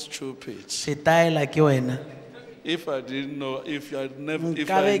 so stupid. Setaela ke wena. If I didn't know, if I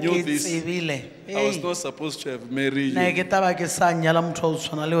Nkabe knew ke this, tsebile. I was Ei, not supposed to have married nna you. ke taba ke sa nyala motho o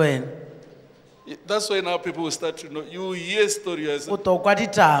tshwana le wena. That's why now people will start to know. You hear story, O to kwa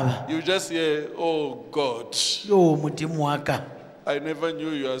ditaba. you just hear, oh God, Yo modimo wa ka. I never knew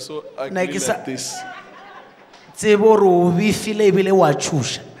you are so Na ugly ke sa- like this. Tsebe gore o bifile ebile wa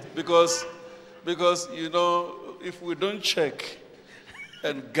tšhoša. Because if we don't check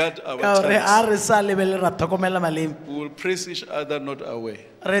and guard our Ka gore tongues, a re sa lebele ra tlhokomela maleme. we will praise each other not aware,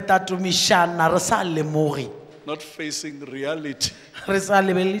 Re tatumišana re sa lemoge. not facing reality. Re sa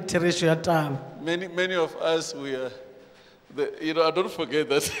lebele therešo ya taba. Many of us, we are, I don't forget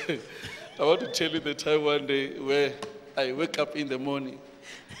that. I want to tell you the time one day where I wake up in the morning.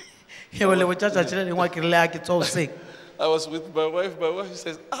 Eo le botšatšatši le lengwe ke rile a ke tswa hoseng. I was with my wife. My wife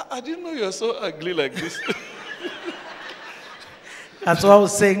says, I didn't know you are so ugly like this. Ka tswa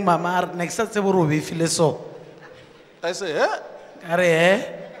hoseng mama a re ne ke sa tsebe gore o befile so. I say, eh? Ka re he,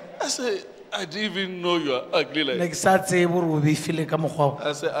 I say, I didn't even know you are ugly like ne this. ke sa tsebe gore o befile ka mokgwa o.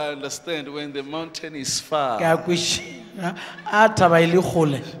 I say, I understand when the mountain is far, Ke a kwešiša. A taba e le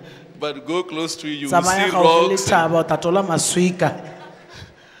kgole. but go close to you, you will Tsamaya see gaufi le rocks. thaba o tla tola maswika.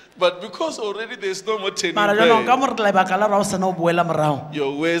 But because already there's no more turning Mara jaanong ka back, more lebaka la rao sena o boela morago.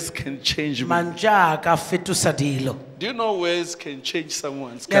 your words can change me. Mantša a ka fetoša dilo. Do you know words can change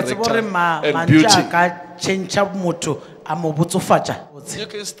someone's Ke a tseba character gore and mantša beauty? a ka tšhentšha motho a mo botsofatša. You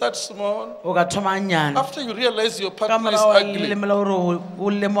can start small. O ka thoma nyane. After you realize your Ka partner is morago ugly lemela gore o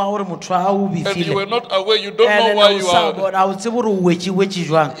lemoga gore motho a o and you befile. were not aware, you don't know And why o you sa are. bona o tsebe gore o wetše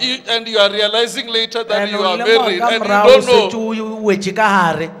jwang. And you are realizing later that And you o are lemoga married ka and morago you o setse don't know. o wetše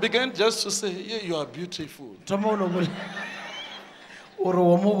ka gare. Begin just to say, yeah, you are beautiful. Thoma o no bole ore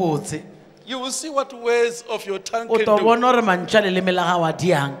o mo botse. You will see what words of your tongue O can tlo do. bona gore mantša leleme la gago a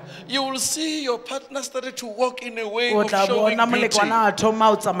diang. You will see your partner started to walk in a way O of tla showing bona beauty. molekwana a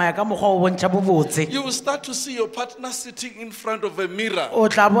thoma o tsamaya ka mokgwa o bontšha bobotse. You will start to see your partner sitting in front of a mirror. O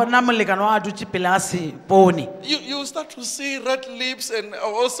tla bona molekano wa dutse pele a sepone. You will start to see red lips and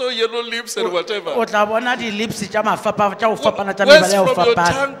also yellow lips and whatever. O tla bona di-lips tša mafapa tša go fapana tša Words mebala ya go from your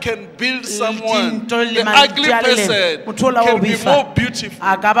fapana. tongue can build someone. Dintho le The mantswe ugly a leleme, person motho o la o can be befa. more beautiful.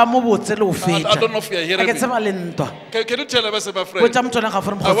 A ka ba mo botse le go I don't know if feta. you are A hearing ke me. tseba le ntwa. Can you tell us, my Ko friend? tša motho o neng ga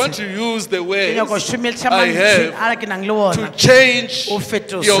fore I want to mokgotsi. use the Ke nyaka go words šomiša I mantši have a ke nang le to ona. change O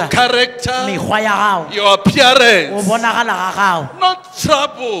fetosa your character, mekgwa ya gago. your O appearance, bonagala ga gago. not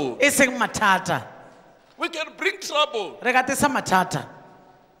trouble. E seng mathata. We can bring trouble. Re ka tesa mathata.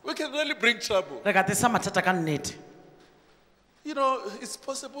 We can really bring trouble. Re ka tesa mathata ka nnete. You know, it's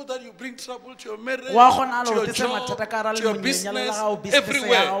possible that you bring trouble to your marriage, Wa kgona to le go your tesa mathata job, ka hara to your lenyalo la business, gago, business ya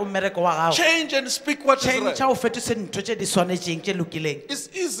everywhere. gago, mmereko wa gago. Change and speak what is Change right. o fetose ntho tše di swanetšeng tše lokileng. It's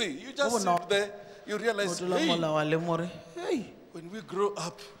easy. You just bonolo. sit there, you realize, O dula hey, mola wa lemore. Hey, when we grow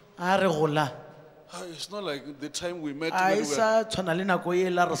up, a re gola. it's not like the time we met A when e we were. sa tshwana le nako e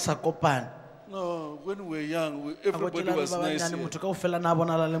la re sa kopana. No, when we were young, A go everybody tšela le was ba nice. banyane Here. motho kaofela na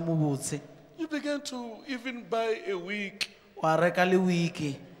bonala le mo botse. You began to even buy a wig, Wa reka le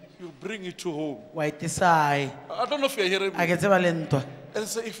wiki, you bring it to home. wa e tisa. I don't know if you're hearing A me. ke tseba le ntwa. And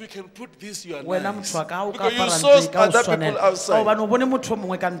say, if you can put this, you are Wena nice. motho wa ka o ka Because you apara saw ntho e ka o other people swanela. outside. Gobane o bone motho o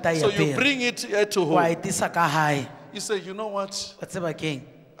mongwe ka nta So e you apere. bring it here to Wa home. e tisa ka hae. You say, you know what? Wa tseba keng?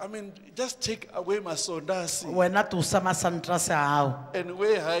 I mean, just take away my sondasi Wena tosa masantrase a hao. and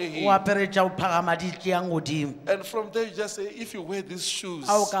wear high O heel. apere tša o phagama di tšeang godimo. And from there, you just say, if you wear these shoes,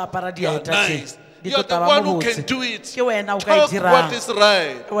 A o ka apara you are dieta tše. nice. Di You are tlo the taba one mo who can botse. do it. Ke wena o ka e Talk what dirang. is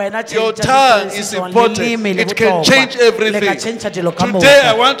right. Wena Your change tongue tša is tše important. leleme le It can bohlokwa. change Le ka everything. tšhentšha dilo ka Today,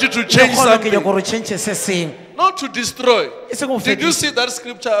 I moka. want you to Le change kgone ke nyaka something. gore o tšhentšhe se seng. Not to destroy. E seng go Did you fedisa. see that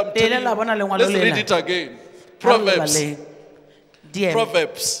scripture? I'm Le telling ile la bona you. lengwalo Let's lela. read it again. Ha le Proverbs. baleng. Dieme.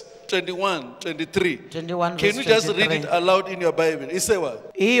 Proverbs 21, 23. 21 Can you verse just read 23. it aloud in your Bible? It say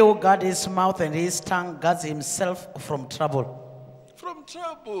what? He who guards his mouth and his tongue guards himself from trouble. From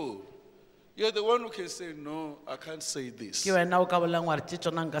trouble. You're the one who can say, no, I can't say this. Ke wena o ka bolang wa re tše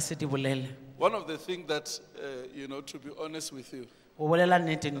tšona nka se di bolele. One of the things that, to be honest with you, O bolela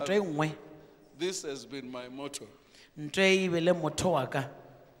nnete ntho e nngwe. this has been my motto. Ntho e bele motho wa ka.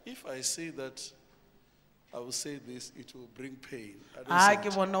 If I say that I will say this, it will bring pain. I don't A say ke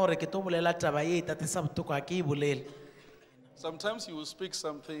it. bona gore ke tlo bolela taba e tatisa botoko ga ke e bolele. Sometimes you will speak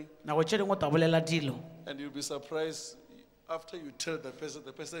something Nako tše dingwe o tla bolela dilo. and you'll be surprised after you tell the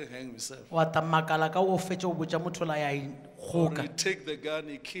person hang himself. Wa ta makala ka o fetše o botša motho la ya Or ikgoka. he take the gun,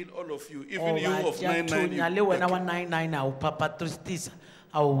 he kill all of you, even O you ba of tšea 99. thunya le wena wa 99 a o papatrisisa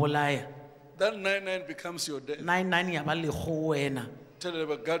a o bolaya. That 99 becomes your death. 99 ya ba lekgo wena. Tell them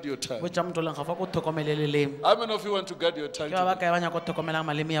about guard your tongue. Botša motho leng ga fa ko tlhokomele leleme. How many of you want to guard your tongue? Ke ba ba today? kae ba nyaka go tlhokomelang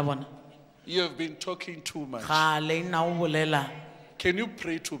maleme ya bona. You have been talking too much. Gale nna o bolela Can you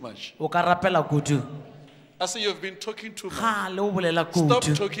pray too much? o ka rapela kudu. I say you have been talking too much. Gale o bolela Stop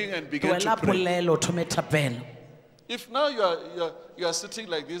kudu. talking and begin to Tloela pray. polelo thome thapelo. If now you are sitting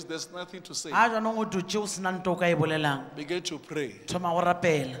like this, there's nothing to say. A jaanong o dutse o sena nto o ka e bolelang. Begin to pray. Thoma go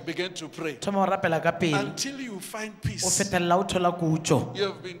rapela. Begin to pray. Thoma go rapela ka pele. Until you find O peace. fetelela o thola kutso. You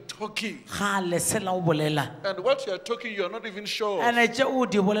have been talking. Gale sela o bolela. And what you are talking, you are not even sure of. Ene tše o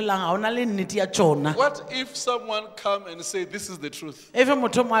di bolelang ga o na le nnete ya tšona. What if someone come and say, this is the truth? Efe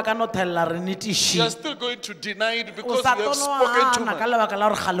motho mongwe a ka no thelela re nnete You shi. are still going to deny it O because sa you have tono spoken too ana ka much. lebaka la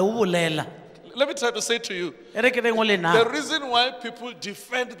gore gale o bolela. Let me try to say to you, E re ke reng o le na. the reason why people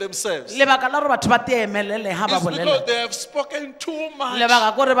defend themselves is Lebaka la gore batho ba teemelele ha ba because bolela. they have spoken too much.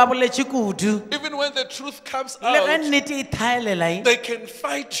 Lebaka kore ba boletše kudu. Even when the truth comes Le ge out, nnete e thaelela they can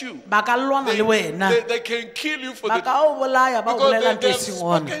fight you. ba ka lwana le wena. They can kill you for Ba the ka o bolaya ba o because bolela they nto e have seng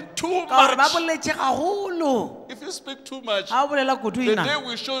ona. spoken too Ka gore ba much. boletše gagolo. If you speak too much, Ha o bolela kudu the ina. day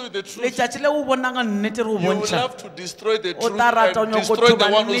we show you the truth, Letšatši le o bonang nnete re o you will bontšha. have to destroy the O truth ta rata o and nyako destroy the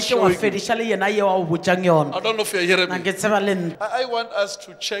thuba one who's nnete wa showing you. fediša le yena yeo a o botšang yona. I don't know if you're hearing Na me. ke tseba le nna. I want us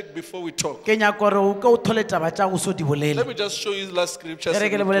to check before we talk. Ke nyaka gore o ke o thole taba tša go so di bolele. Let me just show you last scripture. E re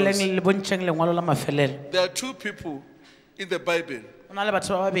ke le boleleng le bontšheng lengwalo la mafelelo. There are two people in the Bible Ho na le batho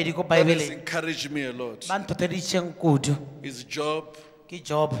ba babedi ko that has Bible encouraged me a lot ba nthoteditšeng kudu is Job ke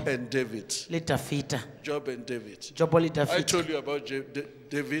Job and David. le Dafita. Job and David. Job le I Dafita. told you about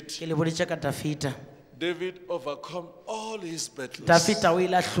David. Ke le boditše ka Dafita. David overcome all his battles. Dafita o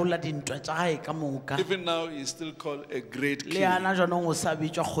ile a hlola dintwa tša gae ka moka. Even now, he's still called a great Le king. yana jaanong o sa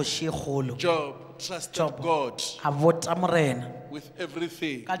bitswa kgoši e kgolo. Job trusted Job. God A bota morena with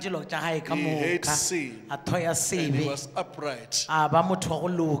everything. ka dilo tša gae ka He hates moka. sin. A thoya And he sebe. was upright. A ba motho wa go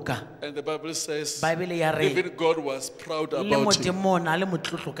loka. And the Bible says, Bible ya re even God was proud le about him. modimo na le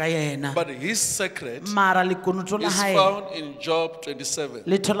motlotlo ka yena. But his secret Mara lekunutu la is hae found in Job 27.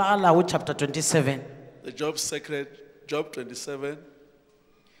 le tholagala go chapter 27. The Job secret, Job 27,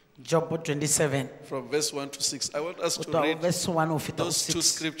 Job 27. from verse 1 to 6. I want us Go to tloga go read verse 1 go feta go those two 6.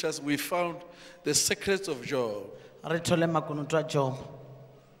 scriptures. We found the secrets of Job. Re thole makunutu a Job.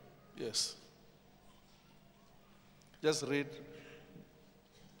 Yes. Just read.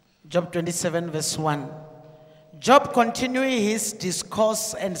 Job 27 verse 1. Job continued his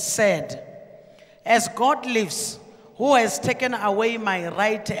discourse and said, as God lives, who has taken away my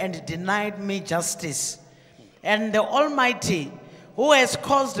right and denied me justice, and the Almighty, who has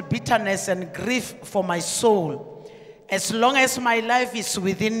caused bitterness and grief for my soul, as long as my life is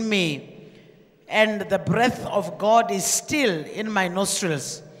within me, and the breath of God is still in my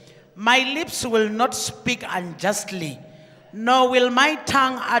nostrils, my lips will not speak unjustly, nor will my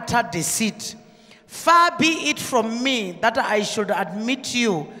tongue utter deceit. Far be it from me that I should admit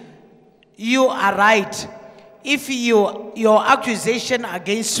you are right. If your accusation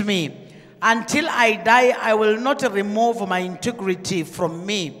against me, until I die, I will not remove my integrity from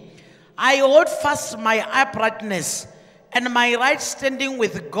me. I hold fast my uprightness and my right standing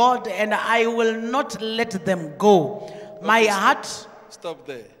with God, and I will not let them go. My heart. Stop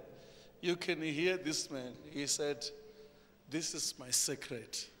there. You can hear this man. He said, this is my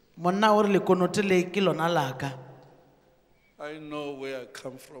secret. Monna o re lekonote le ke lona laka. I know where I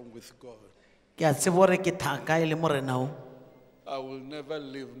come from with God. Ke a tseba gore ke thaka e le morena o. I will never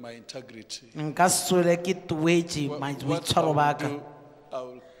leave my integrity. Nka se hlole ke tuetše What I boitshwaro will ba ka. do, I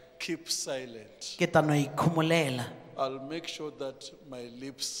will keep silent. Ke tla no ikhomolela. I'll make sure that my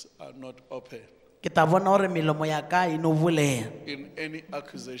lips are not open Ke tla bona gore melomo ya ka e no boleya in any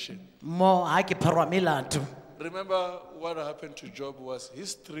accusation. mo ha ke pherwa melato. Remember what happened to Job was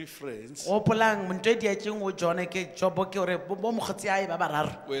his three friends Gopolang montho e dietšeng go jone ke Jobo ke gore bo mokgotsi ae ba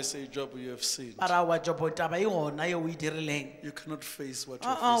bararo. where say, Job, you have sinned. Ba ra wa Jobo taba e gona ye o e dirileng. You cannot face what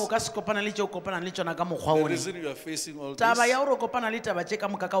you're O facing. ka se kopana le tšeo o kopanang le tšona ka mokgwa The one. reason you are facing all Taba this, ya gore o kopana le taba tše ka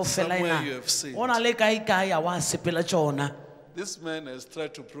moka ka ofela Somewhere you have sinned. go na le kae ya wa sepela tšona. this man has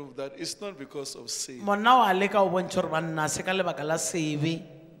tried to prove that it's not because of sin. Monna wa leka o bontšha gore banna se ka lebaka la sebe.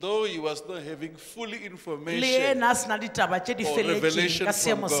 Though he was not having fully Le information, ena a se na ditaba tše di or feletšeng revelation ka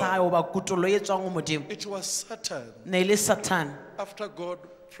seemo from sa God. gae goba kutolo ye tswang go modimo. it was Satan. Ne e le Satan. After God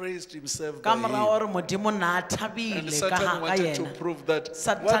praised himself Ka by morago him, gore modimo na a and thabile ka Satan wanted to yena. prove that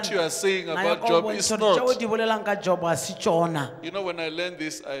Satan what you are saying na about nyaka o Job bontsha is gore tšeo not. di bolelang ka Job a se tšona. You know, when I learned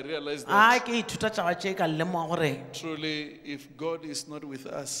this, I realized A that ke ithuta taba tše ka lemoga gore truly, if God is not with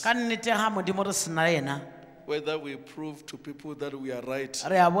us, ka nnete ga modimo re sena yena whether we prove to people that we are right,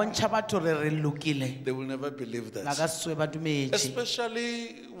 re a bontšha batho re lokile they will never believe ba that. ka se tswe ba dumetše.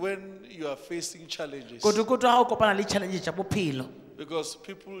 Especially when you are facing challenges. Kotukotu ga o kopana le challenge tša bophelo Because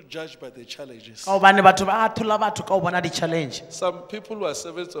people judge by the challenges. ka gobane batho ba athola batho ka go bona di-challenge. Some people who are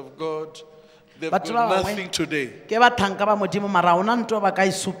servants of God, they've Batho got ba bangwe- nothing today. Ke bathanka ba modimo mara ona nto ba ka e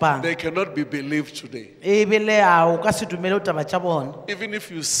supang They cannot be believed today. ebile a o ka se dumele taba tša bona. Even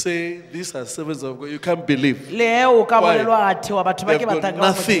if you say these are servants of God, you can't believe. Le he o ka Why? bolelwa gathewa batho ba ke They've got bathanka ba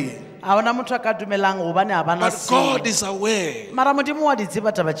nothing. modimo a ona motho a ka dumelang gobane a bana But God is aware. mara modimo wa di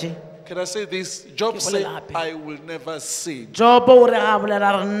tseba taba tše. Can I say this? Job Ke said, bolela hape. I will never sin. Jobo o re ga a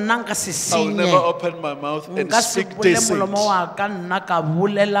bolela re nna nka se I will never senye open my mouth and nka se speak bole deceit. molomo wa ka nna ka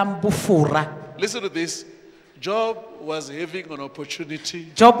bolelang bofora. Listen to this. Job was having an opportunity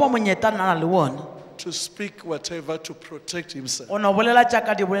Jobo monyeta nna na le wona to speak whatever to protect himself. o no bolela tša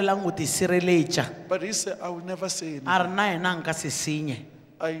ka di bolelang go ti sireletša But he said, I will never say anything. a re nna ena nka se senye.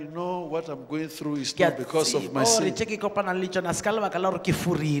 I know what I'm going through is Ke a not because of my tseba gore sin. tše ke kopanang le tšona se ka lebaka la gore ke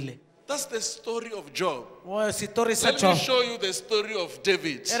furile. That's the story of Job. Setori sa Let me Job show you the story of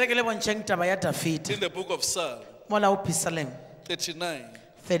David e re ke le bontšheng taba ya Dafita in the book of Psalm mola o Psalm 39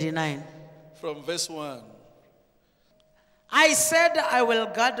 39. from verse 1. I said I will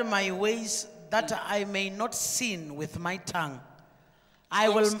guard my ways that I may not sin with my tongue. I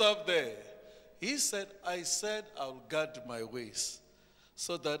Don't will stop there. He said, I'll guard my ways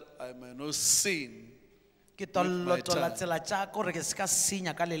so that I may not sin ke Ke my tolotola tongue. tsela tša ka gore ke se ka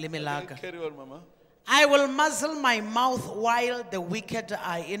senya ka leleme la ka. Carry on, Mama. I will muzzle my mouth while the wicked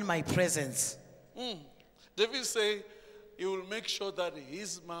are in my presence. David say he will make sure that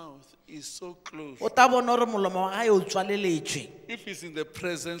his mouth is so close. O ta bona gore molomo wa gae o tswaleletšwe If he's in the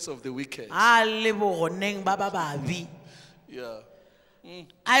presence of the wicked. a le bogoneng ba ba babi. Yeah.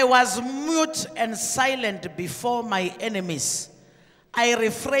 I was mute and silent before my enemies. I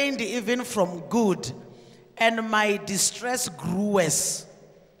refrained even from good, and my distress grew worse.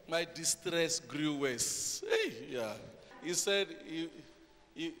 My distress grew worse. Hey, yeah. He said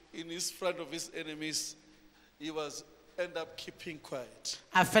in his front of his enemies, he was end up keeping quiet.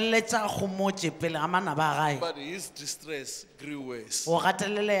 A feleletša a gomotše pele ga manaba a gae. But his distress grew worse. Go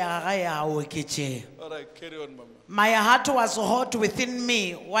gatelelo ya gae ya oketšega. All right, carry on, Mama. My heart was hot within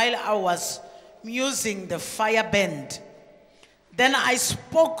me while I was musing the fire burned. Then I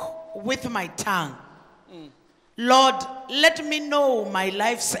spoke with my tongue. Lord, let me know my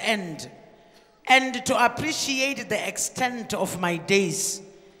life's end and to appreciate the extent of my days.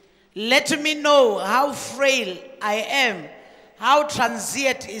 Let me know how frail I am, how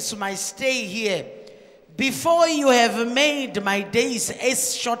transient is my stay here. Before you have made my days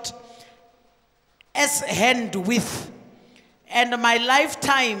as short as hand width, and my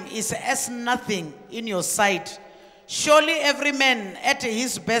lifetime is as nothing in your sight. Surely every man at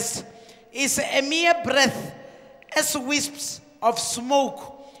his best is a mere breath, as wisps of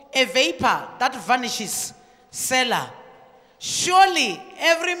smoke, a vapor that vanishes, Selah. Surely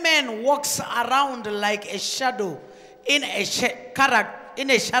every man walks around like a shadow in a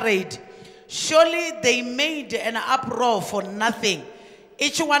charade. Surely they made an uproar for nothing.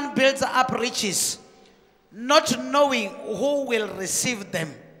 Each one builds up riches, not knowing who will receive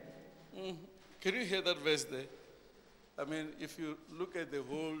them. Can you hear that verse there? I mean, if you look at the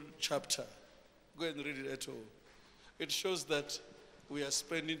whole chapter, go and read it at all. It shows that we are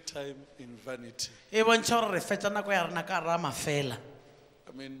spending time in vanity. E bontšha gore re fetša nako ya rena ka gare ga mafela.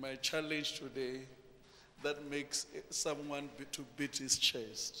 I mean, my challenge today, that makes someone to beat his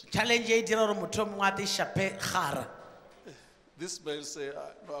chest. Challenge e dira gore motho o mongwe a te šape gare. This man say,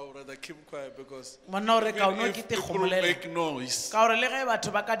 no, I would rather keep quiet because Monna o re ka o no even ke if te people gomolele. make noise, Ka gore le ge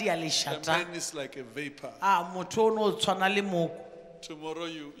batho ba ka dia a lešata, man is like a vapor. motho o no o tshwana le moko. Tomorrow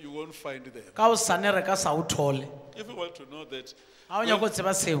you won't find them. Ka osane re ka sa o thole. If you want to know that, Ga o nyaka go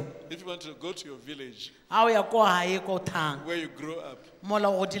tseba seo, if you want to go to your village ga o ya ko gae ko thang, where you grow up, mola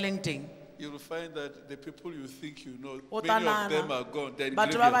o godileng teng, you will find that the people you think you know, o many tla of them nana are gone. They're in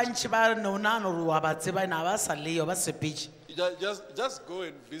batho ba graveyard. bantši ba ne o nagana gore wa ba tseba na ba sa leyo ba sepetše. Just go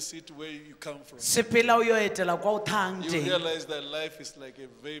and visit where you come from. Sepela o yo etela kwa o thang You teng, realize that life is like a o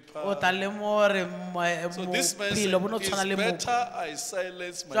vapor. tla lemo gore So this man bophelo bo no said, tshwana it's le moko. better I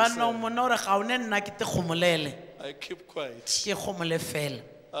silence Jaanong myself. monna ore ga o ne nna ke te gomolele, I keep quiet. ke gomole fela.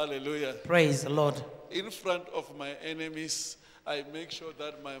 Hallelujah. Praise the Lord. In front of my enemies, I make sure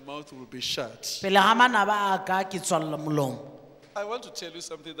that my mouth will be shut. Pele ga manaba a ka ke tswalela molomo. I want to tell you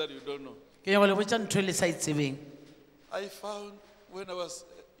something that you don't know. Ke nyaka go le botša ntho e le sa e tsebeng. I found when I was,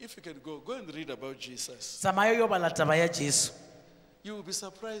 if you can go and read about Jesus. Tsamaya yo bala taba ya Jesu. You will be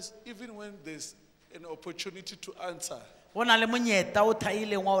surprised even when there's an opportunity to answer. Go na le monyeta o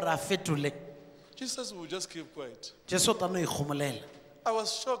thaileng wa gore a fetole. Jesus will just keep quiet. Jesu o tla no ikgomolela. I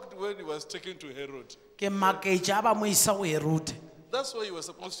was shocked when he was taken to Herod. Ke maketša a ba mo isa go Herode. That's why you were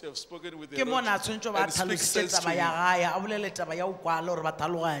supposed to have spoken with Ke Herod mona a tshwanetse ba and speak tlhalositse sense to taba ya him. gae, a bolele taba ya o kwala gore ba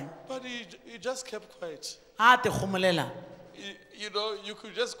tlhaloganye. But he just kept quiet. A te gomolela. You know, you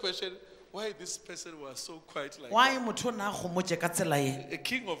could just question why this person was so quiet like Why that. motho o ne a gomotse ka tsela e? A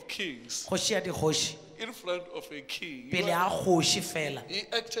king of kings Kgoši ya dikgoši, in front of a king. pele a kgoši fela. He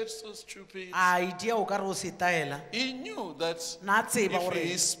acted so stupid. A idea o ka re o se taela. He knew that Na a tseba if gore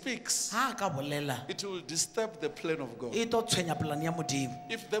he speaks, ha a ka bolela, it will disturb the plan of God. e tlo tshwenya polane ya Modimo.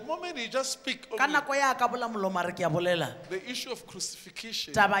 If the moment he just speaks, Ka nako ya ka bola molomo a re ke a bolela, the issue of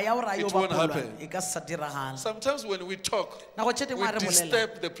crucifixion, taba ya gore a yo it won't bapolwa happen. e ka se sa diragala. Sometimes when we talk, Nako tše we dingwe a re bolela,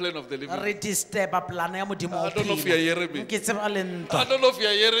 disturb the plan of the living. re disturba polane ya Modimo I o don't know if you are hearing me. phela. Ke tseba le I ntwa. don't know if you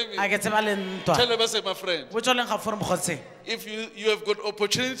are hearing A me. ke tseba le ntwa. Tell him, I say, my friend, Botša leng ga fore mokgotse. if you have got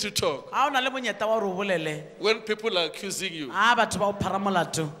opportunity to talk, Ha o na le monyeta wa gore o bolele, when people are accusing you, a batho ba o phara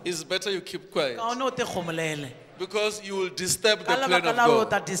molato, it's better you keep quiet ka one o te gomolele. because you will disturb the Ka plan lebaka of la o God.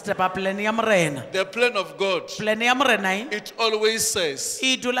 ta disturba polane ya morena. The plan of God, Polane ya morena e it always says,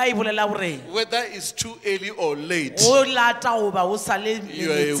 e dula e bolela gore whether it's too early or late, o lata goba o sa le you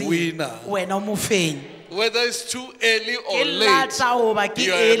are a leletseng, winner. wena o mofenyi. Whether it's too early or Ke late, lata goba ke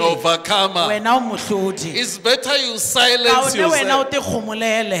you are an early, overcomer. wena o mohlodi. It's better you silence Kaone wena o yourself. te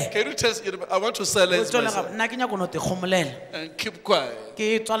kgomolele. Can you tell? I want to silence myself Nna ke nyaka go no te kgomolela. and keep quiet.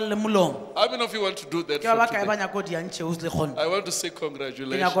 Ke tswalle molomo. How many of you want to do that Ke ba for kae today? ba nyaka go di antše o se kgone. I want to say Ke nyaka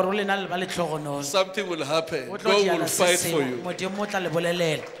congratulations. gore o lena le ba le tlhogonono. Something will happen. O tlo God diala will se fight for sengwe, you. Modimo o tla le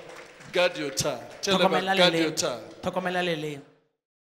bolelela. Guard your tongue. Tell them, Tlhokomela guard your leleme. tongue. Tlhokomela leleme.